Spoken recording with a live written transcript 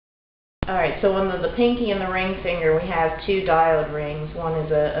Alright, so on the pinky and the ring finger, we have two diode rings. One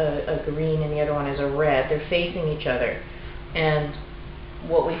is a green and the other one is a red. They're facing each other. And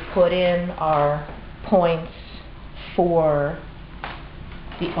what we've put in are points for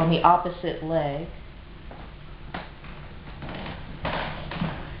on the opposite leg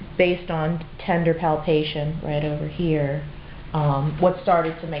based on tender palpation right over here. What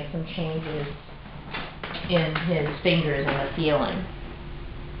started to make some changes in his fingers and the feeling.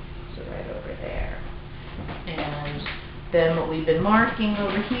 So right over there. And then what we've been marking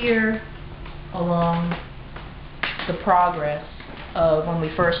over here along the progress of when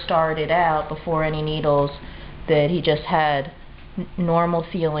we first started out, before any needles, that he just had normal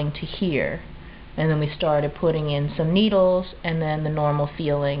feeling to here. And then we started putting in some needles, and then the normal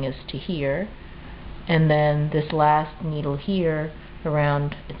feeling is to here. And then this last needle here,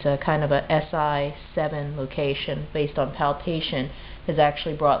 around, it's a kind of a SI7 location based on palpation, has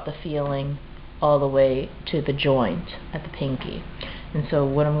actually brought the feeling all the way to the joint at the pinky. And so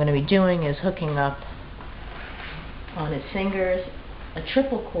what I'm going to be doing is hooking up on his fingers a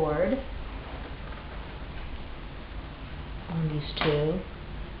triple cord on these two,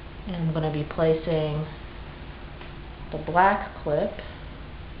 and I'm going to be placing the black clip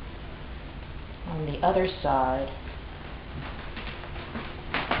on the other side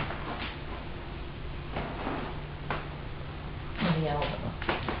of the elbow.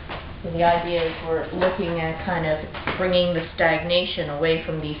 So the idea is we're looking at kind of bringing the stagnation away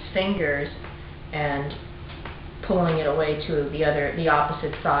from these fingers and pulling it away to the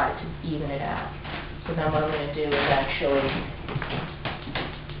opposite side to even it out. So then what I'm going to do is actually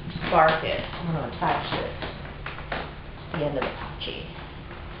spark it. I'm going to attach this to the end of the pachi.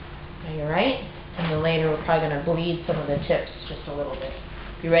 Are you right? And then later we're probably going to bleed some of the tips just a little bit.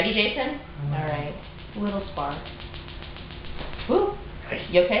 You ready, Jason? Mm-hmm. All right. A little spark. Woo!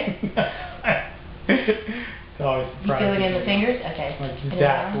 You okay? It's always surprising. You feeling it in the fingers? Okay. Like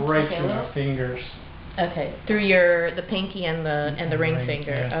that right through my fingers. Okay, through the pinky and the ring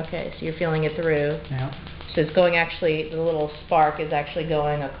finger. Yeah. Okay, so you're feeling it through. Yeah. So it's going actually, the little spark is actually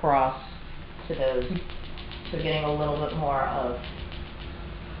going across to those. So we're getting a little bit more of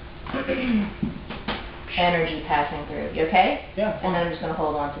energy passing through. You okay? Yeah. And then I'm just going to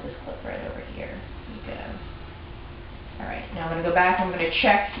hold on to this clip right over here. There you go. Alright, now I'm going to go back and I'm going to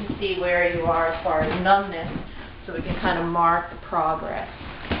check to see where you are as far as numbness, so we can kind of mark the progress.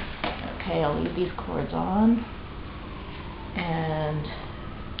 Okay, I'll leave these cords on, and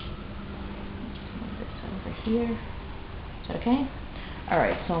move this over here. Is that okay?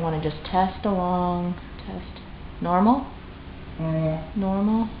 Alright, so I want to just test along, test. Normal? Normal.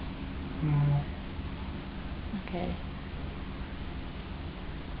 Normal? Normal. Okay.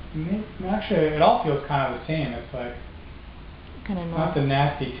 Actually, it all feels kind of the same. It's like Kind of normal. not the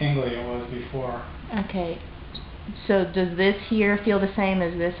nasty tingly it was before. Okay. So does this here feel the same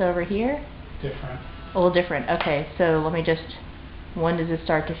as this over here? Different. A little different. Okay, so let me just, when does it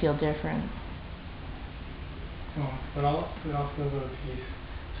start to feel different? Oh, but I'll feel the piece.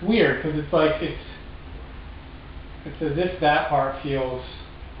 It's weird because it's like it's as if that part feels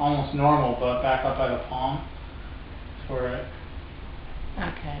almost normal, but back up by the palm. That's where it.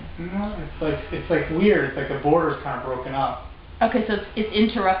 Okay. No, it's like weird. It's like the border's kind of broken up. Okay, so it's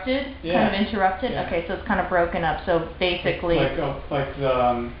interrupted? Yeah. Kind of interrupted? Yeah. Okay, so it's kind of broken up. So basically... Like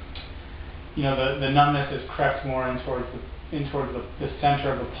the, the numbness is crept more in towards the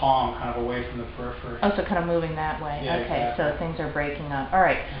center of the palm, kind of away from the periphery. Oh, so kind of moving that way. Yeah, okay, exactly. So things are breaking up. All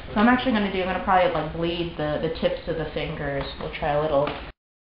right, so I'm actually going to probably like bleed the tips of the fingers. We'll try a little...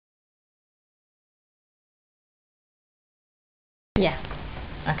 Yeah.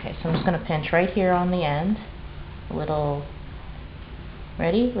 Okay, so I'm just going to pinch right here on the end. A little...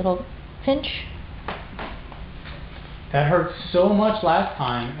 Ready? Little pinch. That hurt so much last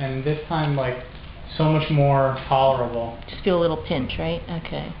time, and this time, like, so much more tolerable. Just feel a little pinch, right?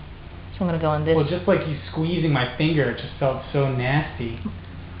 Okay. So I'm going to go on this. Well, just like you squeezing my finger, it just felt so nasty.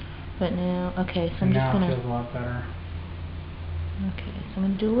 But now, okay, so I'm now just going to... it feels a lot better. Okay, so I'm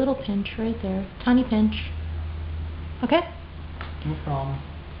going to do a little pinch right there. Tiny pinch. Okay? No problem.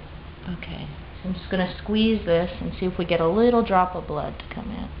 Okay. So I'm just going to squeeze this and see if we get a little drop of blood to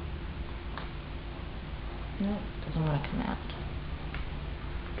come out. No, doesn't want to come out.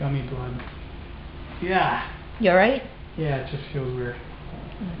 Gummy blood. Yeah. You alright? Yeah, it just feels weird.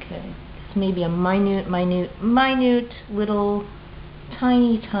 Okay. It's maybe a minute little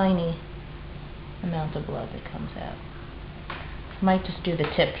tiny amount of blood that comes out. Might just do the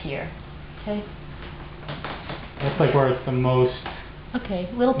tip here. Okay? That's like where it's the most... Okay,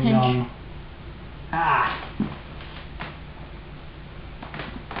 little pinch. Numb. Ah!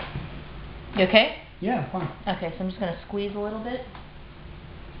 You okay? Yeah, fine. Okay, so I'm just going to squeeze a little bit.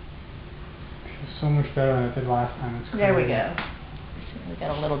 Feels so much better than it did last time. It's crazy. There we go. So we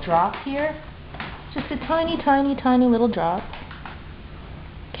got a little drop here. Just a tiny, tiny, tiny little drop.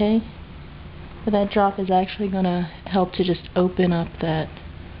 Okay? But that drop is actually going to help to just open up that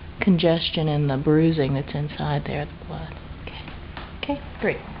congestion and the bruising that's inside there, the blood. Okay. Okay,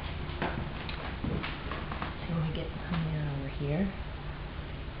 great. So when we get down over here,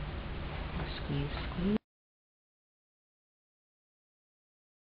 squeeze, squeeze.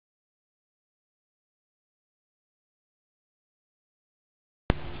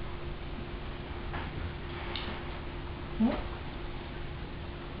 Yep.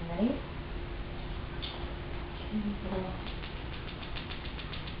 Ready?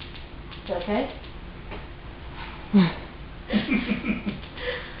 Is that okay?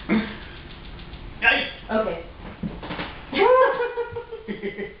 Okay.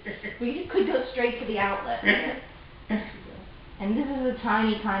 We could go straight to the outlet. And this is a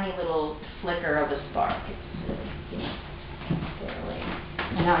tiny, tiny little flicker of a spark. Barely.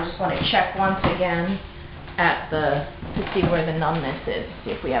 And now I just want to check once again to see where the numbness is,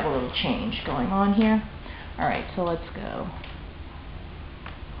 see if we have a little change going on here. Alright, so let's go.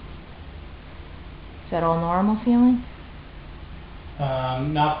 Is that all normal feeling?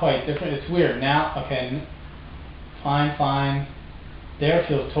 Not quite. Different. It's weird. Now, okay, fine, fine. There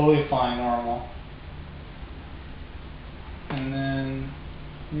feels totally fine, normal. And then,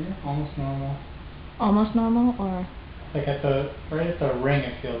 yeah, almost normal. Almost normal, or? Like right at the ring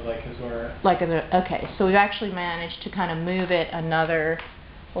it feels like is where... Okay, so we've actually managed to kind of move it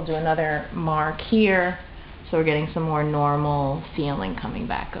we'll do another mark here, so we're getting some more normal feeling coming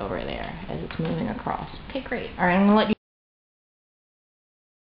back over there as it's moving across. Okay, great. Alright, I'm going to let you